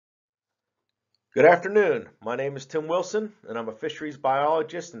Good afternoon. My name is Tim Wilson, and I'm a fisheries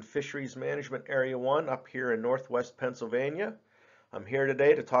biologist in Fisheries Management Area 1 up here in Northwest Pennsylvania. I'm here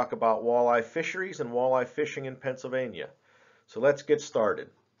today to talk about walleye fisheries and walleye fishing in Pennsylvania. So let's get started.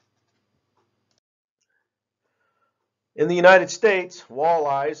 In the United States,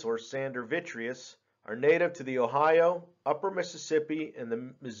 walleyes, or Sander vitreus, are native to the Ohio, Upper Mississippi, and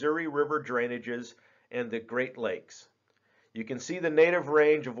the Missouri River drainages and the Great Lakes. You can see the native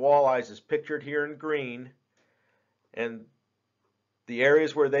range of walleyes is pictured here in green, and the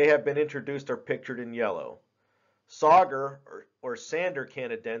areas where they have been introduced are pictured in yellow. Sauger or Sander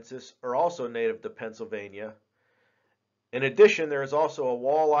canadensis are also native to Pennsylvania. In addition, there is also a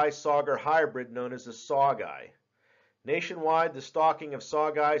walleye sauger hybrid known as a saugeye. Nationwide, the stocking of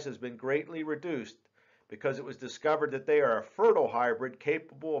saugeyes has been greatly reduced because it was discovered that they are a fertile hybrid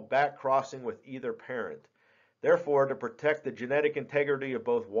capable of back crossing with either parent. Therefore, to protect the genetic integrity of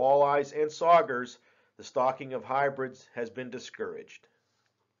both walleyes and saugers, the stocking of hybrids has been discouraged.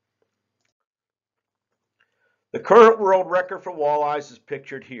 The current world record for walleyes is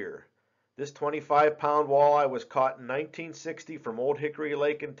pictured here. This 25-pound walleye was caught in 1960 from Old Hickory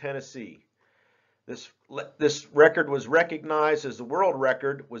Lake in Tennessee. This record was recognized as the world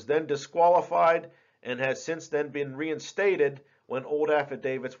record, was then disqualified, and has since then been reinstated when old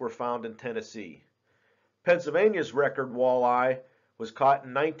affidavits were found in Tennessee. Pennsylvania's record walleye was caught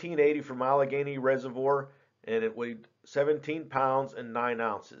in 1980 from Allegheny Reservoir, and it weighed 17 pounds and 9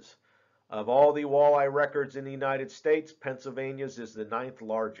 ounces. Of all the walleye records in the United States, Pennsylvania's is the 9th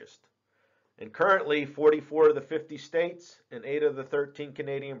largest. And currently, 44 of the 50 states and 8 of the 13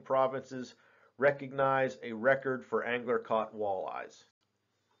 Canadian provinces recognize a record for angler-caught walleyes.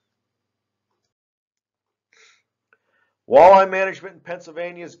 Walleye management in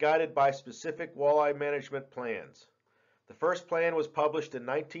Pennsylvania is guided by specific walleye management plans. The first plan was published in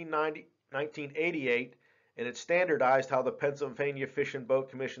 1988, and it standardized how the Pennsylvania Fish and Boat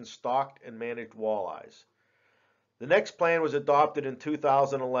Commission stocked and managed walleyes. The next plan was adopted in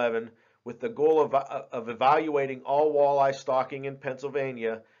 2011 with the goal of evaluating all walleye stocking in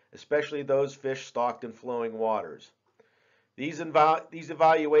Pennsylvania, especially those fish stocked in flowing waters. These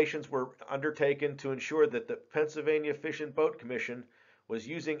evaluations were undertaken to ensure that the Pennsylvania Fish and Boat Commission was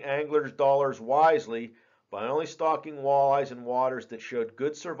using anglers' dollars wisely by only stocking walleyes in waters that showed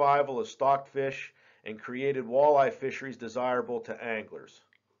good survival of stocked fish and created walleye fisheries desirable to anglers.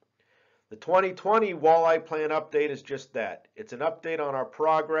 The 2020 Walleye Plan update is just that. It's an update on our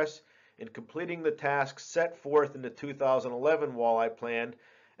progress in completing the tasks set forth in the 2011 Walleye Plan,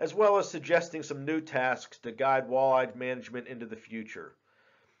 as well as suggesting some new tasks to guide walleye management into the future.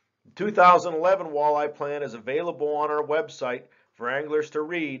 The 2011 Walleye Plan is available on our website for anglers to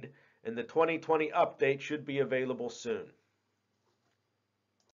read, and the 2020 update should be available soon.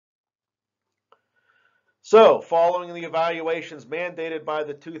 So, following the evaluations mandated by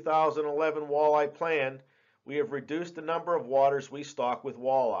the 2011 Walleye Plan, we have reduced the number of waters we stock with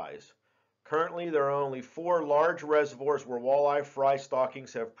walleyes. Currently, there are only 4 large reservoirs where walleye fry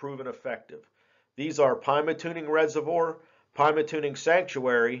stockings have proven effective. These are Pymatuning Reservoir, Pymatuning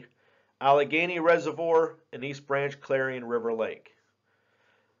Sanctuary, Allegheny Reservoir, and East Branch Clarion River Lake.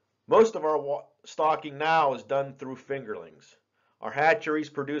 Most of our stocking now is done through fingerlings. Our hatcheries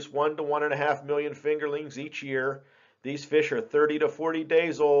produce 1 to 1.5 million fingerlings each year. These fish are 30 to 40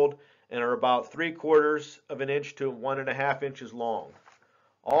 days old and are about 3/4 of an inch to 1.5 inches long.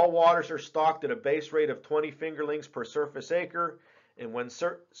 All waters are stocked at a base rate of 20 fingerlings per surface acre, and when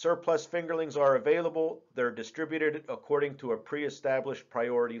surplus fingerlings are available, they're distributed according to a pre-established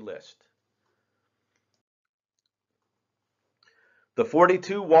priority list. The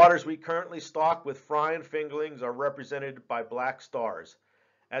 42 waters we currently stock with fry and fingerlings are represented by black stars.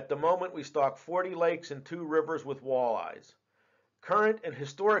 At the moment, we stock 40 lakes and 2 rivers with walleyes. Current and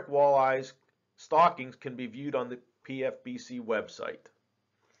historic walleyes stockings can be viewed on the PFBC website.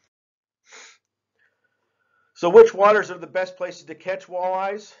 So which waters are the best places to catch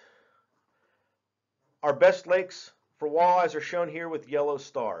walleyes? Our best lakes for walleyes are shown here with yellow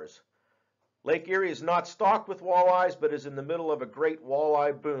stars. Lake Erie is not stocked with walleyes, but is in the middle of a great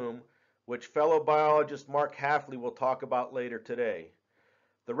walleye boom, which fellow biologist Mark Hafley will talk about later today.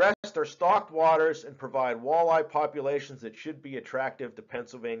 The rest are stocked waters and provide walleye populations that should be attractive to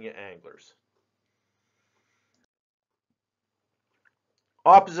Pennsylvania anglers.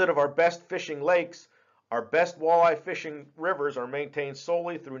 Opposite of our best fishing lakes, our best walleye fishing rivers are maintained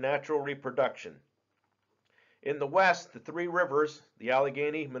solely through natural reproduction. In the west, the 3 rivers, the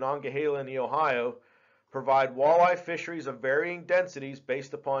Allegheny, Monongahela, and the Ohio, provide walleye fisheries of varying densities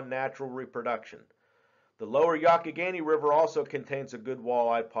based upon natural reproduction. The lower Youghiogheny River also contains a good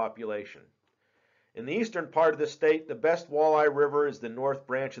walleye population. In the eastern part of the state, the best walleye river is the north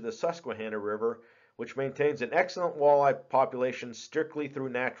branch of the Susquehanna River, which maintains an excellent walleye population strictly through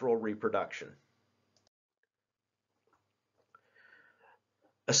natural reproduction.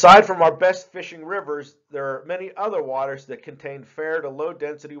 Aside from our best fishing rivers, there are many other waters that contain fair to low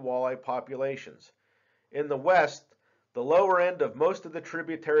density walleye populations. In the west, the lower end of most of the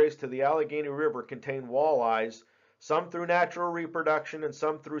tributaries to the Allegheny River contain walleyes, some through natural reproduction and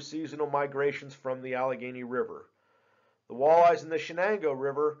some through seasonal migrations from the Allegheny River. The walleyes in the Shenango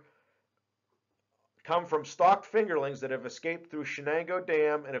River come from stocked fingerlings that have escaped through Shenango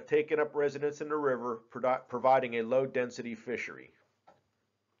Dam and have taken up residence in the river, providing a low-density fishery.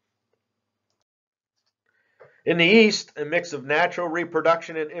 In the east, a mix of natural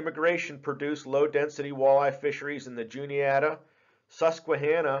reproduction and immigration produce low-density walleye fisheries in the Juniata,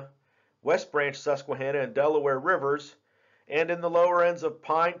 Susquehanna, West Branch Susquehanna, and Delaware rivers, and in the lower ends of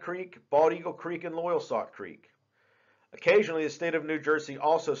Pine Creek, Bald Eagle Creek, and Loyalsock Creek. Occasionally, the state of New Jersey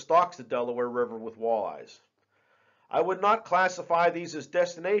also stocks the Delaware River with walleyes. I would not classify these as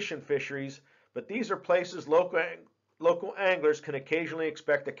destination fisheries, but these are places local anglers can occasionally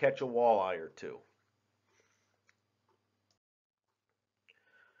expect to catch a walleye or two.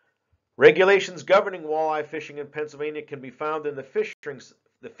 Regulations governing walleye fishing in Pennsylvania can be found in the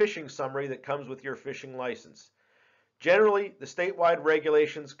fishing summary that comes with your fishing license. Generally, the statewide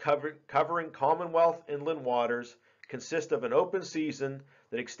regulations covering Commonwealth inland waters consist of an open season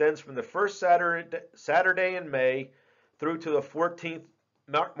that extends from the first Saturday in May through to the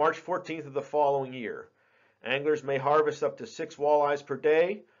March 14th of the following year. Anglers may harvest up to 6 walleyes per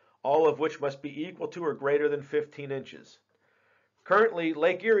day, all of which must be equal to or greater than 15 inches. Currently,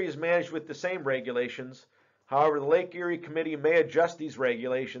 Lake Erie is managed with the same regulations. However, the Lake Erie Committee may adjust these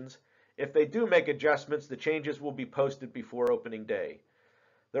regulations. If they do make adjustments, the changes will be posted before opening day.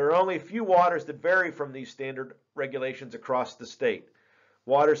 There are only a few waters that vary from these standard regulations across the state.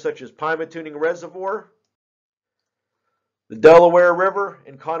 Waters such as Pymatuning Reservoir, the Delaware River,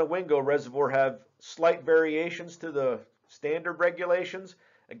 and Conowingo Reservoir have slight variations to the standard regulations.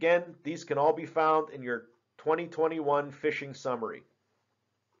 Again, these can all be found in your 2021 fishing summary.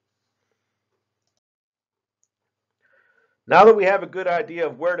 Now that we have a good idea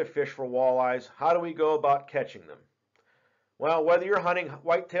of where to fish for walleyes, how do we go about catching them? Well, whether you're hunting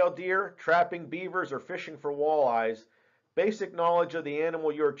white-tailed deer, trapping beavers, or fishing for walleyes, basic knowledge of the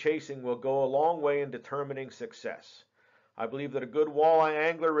animal you're chasing will go a long way in determining success. I believe that a good walleye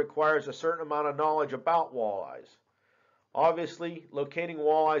angler requires a certain amount of knowledge about walleyes. Obviously, locating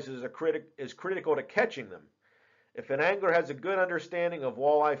walleyes is critical to catching them. If an angler has a good understanding of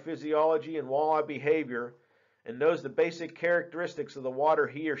walleye physiology and walleye behavior and knows the basic characteristics of the water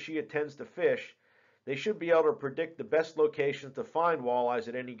he or she intends to fish, they should be able to predict the best locations to find walleyes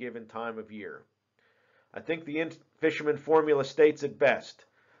at any given time of year. I think the fisherman formula states it best.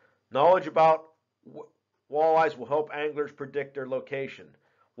 Knowledge about walleyes will help anglers predict their location.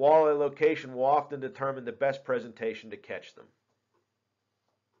 Walleye location will often determine the best presentation to catch them.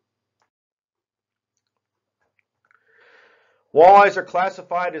 Walleyes are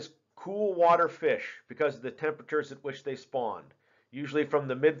classified as cool water fish because of the temperatures at which they spawn, usually from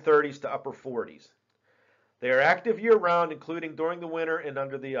the mid-30s to upper 40s. They are active year-round, including during the winter and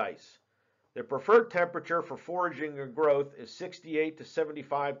under the ice. Their preferred temperature for foraging and growth is 68 to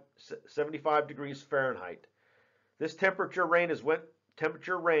 75 degrees Fahrenheit. This temperature range is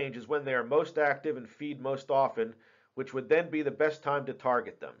when they are most active and feed most often, which would then be the best time to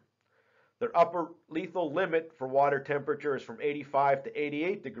target them. Their upper lethal limit for water temperature is from 85 to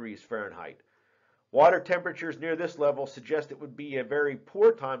 88 degrees Fahrenheit. Water temperatures near this level suggest it would be a very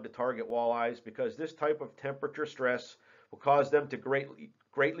poor time to target walleyes because this type of temperature stress will cause them to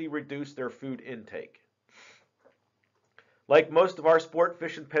greatly reduce their food intake. Like most of our sport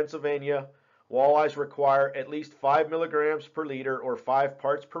fish in Pennsylvania, walleyes require at least 5 milligrams per liter or 5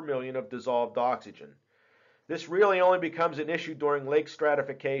 parts per million of dissolved oxygen. This really only becomes an issue during lake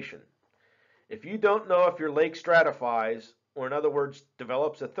stratification. If you don't know if your lake stratifies, or in other words,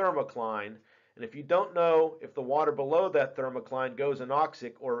 develops a thermocline, and if you don't know if the water below that thermocline goes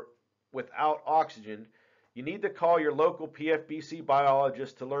anoxic or without oxygen, you need to call your local PFBC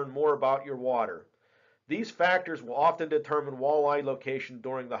biologist to learn more about your water. These factors will often determine walleye location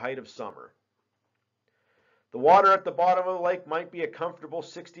during the height of summer. The water at the bottom of the lake might be a comfortable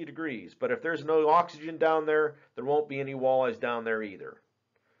 60 degrees, but if there's no oxygen down there, there won't be any walleyes down there either.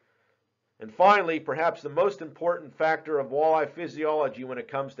 And finally, perhaps the most important factor of walleye physiology when it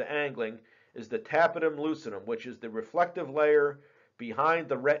comes to angling is the tapetum lucidum, which is the reflective layer behind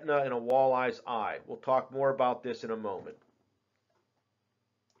the retina in a walleye's eye. We'll talk more about this in a moment.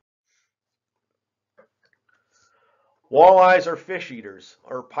 Walleyes are fish eaters,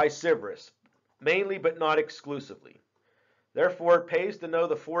 or piscivorous, mainly but not exclusively. Therefore, it pays to know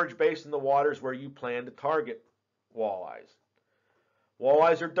the forage base in the waters where you plan to target walleyes.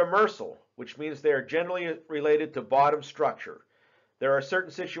 Walleyes are demersal, which means they are generally related to bottom structure. There are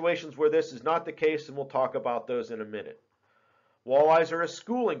certain situations where this is not the case, and we'll talk about those in a minute. Walleyes are a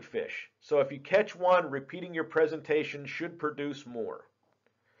schooling fish, so if you catch one, repeating your presentation should produce more.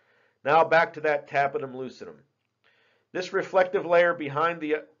 Now back to that tapetum lucidum. This reflective layer behind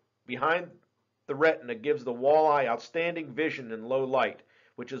the retina gives the walleye outstanding vision in low light,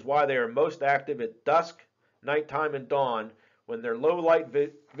 which is why they are most active at dusk, nighttime, and dawn, when their low light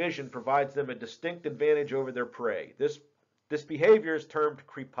vision provides them a distinct advantage over their prey. This behavior is termed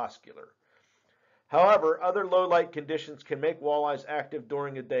crepuscular. However, other low light conditions can make walleyes active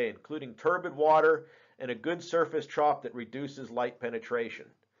during the day, including turbid water and a good surface trough that reduces light penetration.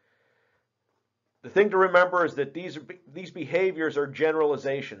 The thing to remember is that these behaviors are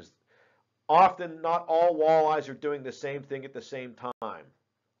generalizations. Often, not all walleyes are doing the same thing at the same time.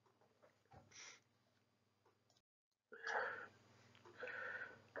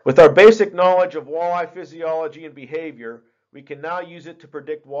 With our basic knowledge of walleye physiology and behavior, we can now use it to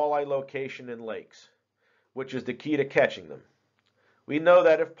predict walleye location in lakes, which is the key to catching them. We know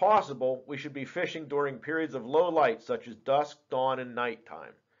that if possible, we should be fishing during periods of low light, such as dusk, dawn, and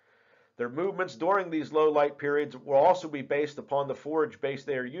nighttime. Their movements during these low light periods will also be based upon the forage base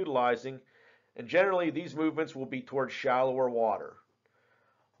they are utilizing, and generally these movements will be towards shallower water.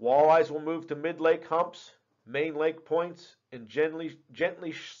 Walleyes will move to mid-lake humps, main lake points, and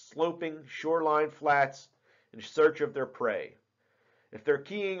gently sloping shoreline flats in search of their prey. If they're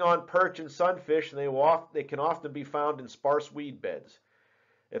keying on perch and sunfish, they can often be found in sparse weed beds.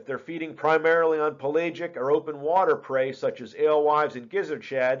 If they're feeding primarily on pelagic or open water prey such as alewives and gizzard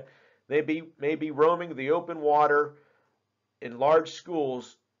shad, they may be roaming the open water in large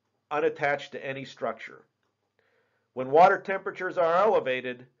schools unattached to any structure. When water temperatures are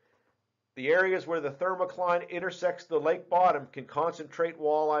elevated, the areas where the thermocline intersects the lake bottom can concentrate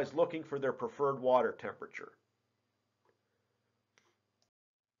walleyes looking for their preferred water temperature.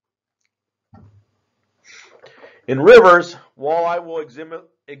 In rivers, walleye will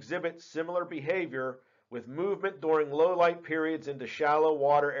exhibit similar behavior with movement during low light periods into shallow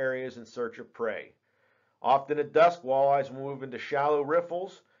water areas in search of prey. Often at dusk, walleyes will move into shallow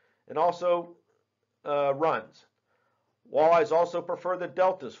riffles and also runs. Walleyes also prefer the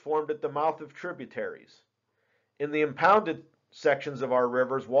deltas formed at the mouth of tributaries. In the impounded sections of our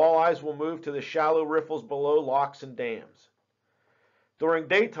rivers, walleyes will move to the shallow riffles below locks and dams. During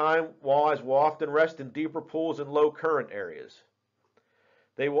daytime, walleyes will often rest in deeper pools and low current areas.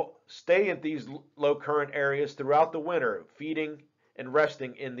 They will stay in these low current areas throughout the winter, feeding and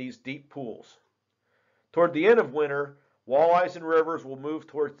resting in these deep pools. Toward the end of winter, walleyes in rivers will move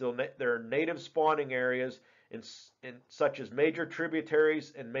towards their native spawning areas in such as major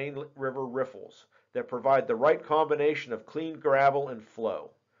tributaries and main river riffles that provide the right combination of clean gravel and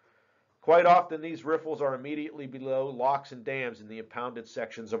flow. Quite often, these riffles are immediately below locks and dams in the impounded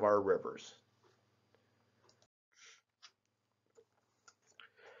sections of our rivers.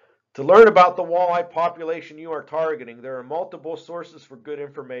 To learn about the walleye population you are targeting, there are multiple sources for good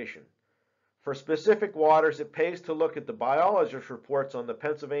information. For specific waters, it pays to look at the biologist reports on the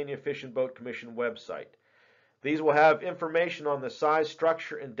Pennsylvania Fish and Boat Commission website. These will have information on the size,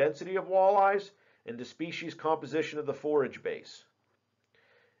 structure, and density of walleyes and the species composition of the forage base.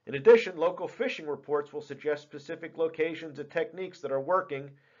 In addition, local fishing reports will suggest specific locations and techniques that are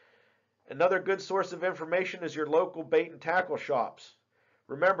working. Another good source of information is your local bait and tackle shops.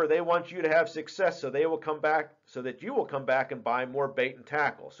 Remember, they want you to have success so that you will come back and buy more bait and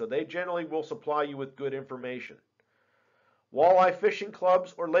tackle. So they generally will supply you with good information. Walleye fishing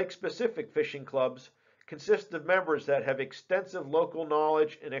clubs or lake-specific fishing clubs consist of members that have extensive local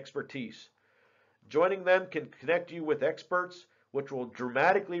knowledge and expertise. Joining them can connect you with experts, which will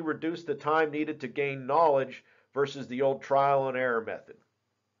dramatically reduce the time needed to gain knowledge versus the old trial and error method.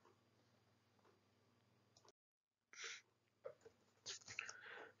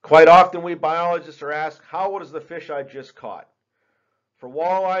 Quite often we biologists are asked, how old is the fish I just caught? For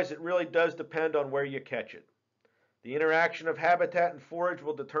walleyes, it really does depend on where you catch it. The interaction of habitat and forage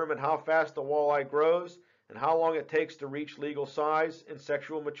will determine how fast the walleye grows and how long it takes to reach legal size and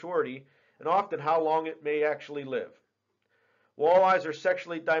sexual maturity, and often how long it may actually live. Walleyes are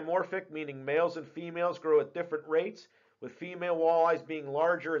sexually dimorphic, meaning males and females grow at different rates, with female walleyes being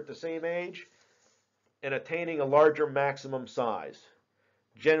larger at the same age and attaining a larger maximum size.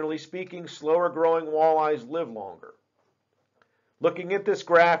 Generally speaking, slower growing walleyes live longer. Looking at this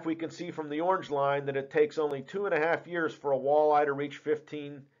graph, we can see from the orange line that it takes only 2.5 years for a walleye to reach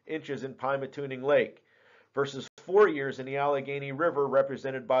 15 inches in Pymatuning Lake versus 4 years in the Allegheny River,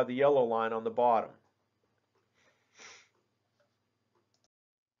 represented by the yellow line on the bottom.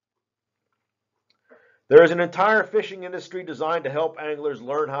 There is an entire fishing industry designed to help anglers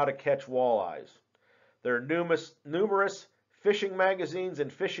learn how to catch walleyes. There are numerous fishing magazines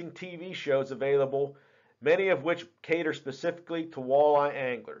and fishing TV shows available, many of which cater specifically to walleye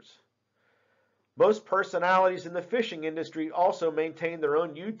anglers. Most personalities in the fishing industry also maintain their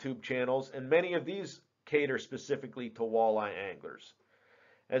own YouTube channels, and many of these cater specifically to walleye anglers.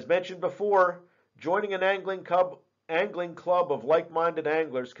 As mentioned before, joining an angling club of like-minded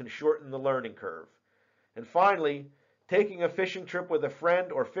anglers can shorten the learning curve. And finally, taking a fishing trip with a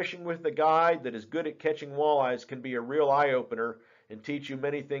friend or fishing with a guide that is good at catching walleyes can be a real eye-opener and teach you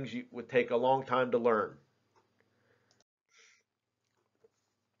many things you would take a long time to learn.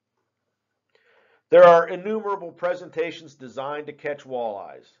 There are innumerable presentations designed to catch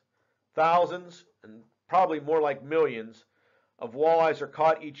walleyes. Thousands, and probably more like millions, of walleyes are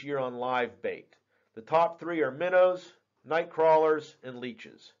caught each year on live bait. The top 3 are minnows, night crawlers, and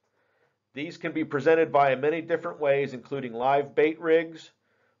leeches. These can be presented by many different ways, including live bait rigs,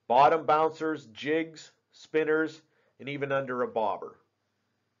 bottom bouncers, jigs, spinners, and even under a bobber.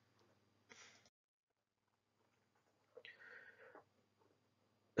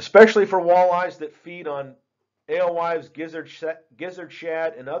 Especially for walleyes that feed on alewives, gizzard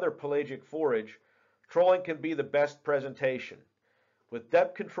shad, and other pelagic forage, trolling can be the best presentation. With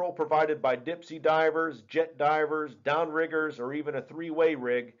depth control provided by dipsy divers, jet divers, downriggers, or even a 3-way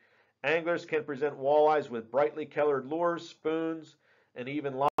rig, anglers can present walleyes with brightly colored lures, spoons, and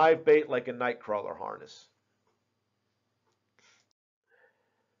even live bait like a nightcrawler harness.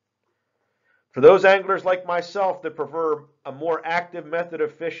 For those anglers like myself that prefer a more active method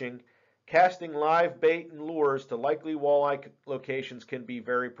of fishing, casting live bait and lures to likely walleye locations can be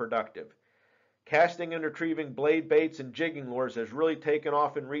very productive. Casting and retrieving blade baits and jigging lures has really taken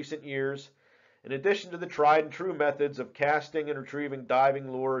off in recent years, in addition to the tried and true methods of casting and retrieving diving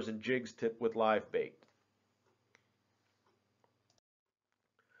lures and jigs tipped with live bait.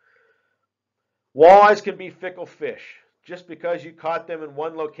 Walleyes can be fickle fish. Just because you caught them in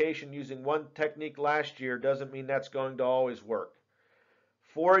one location using one technique last year doesn't mean that's going to always work.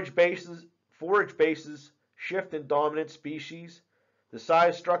 Forage bases shift in dominant species. The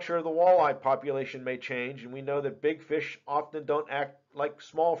size structure of the walleye population may change, and we know that big fish often don't act like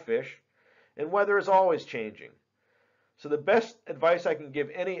small fish, and weather is always changing. So the best advice I can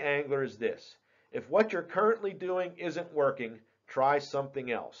give any angler is this: if what you're currently doing isn't working, try something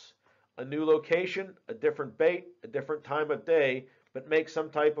else. A new location, a different bait, a different time of day, but make some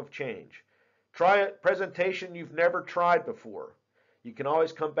type of change. Try a presentation you've never tried before. You can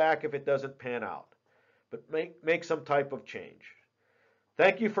always come back if it doesn't pan out, but make some type of change.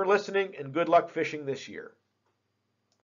 Thank you for listening, and good luck fishing this year.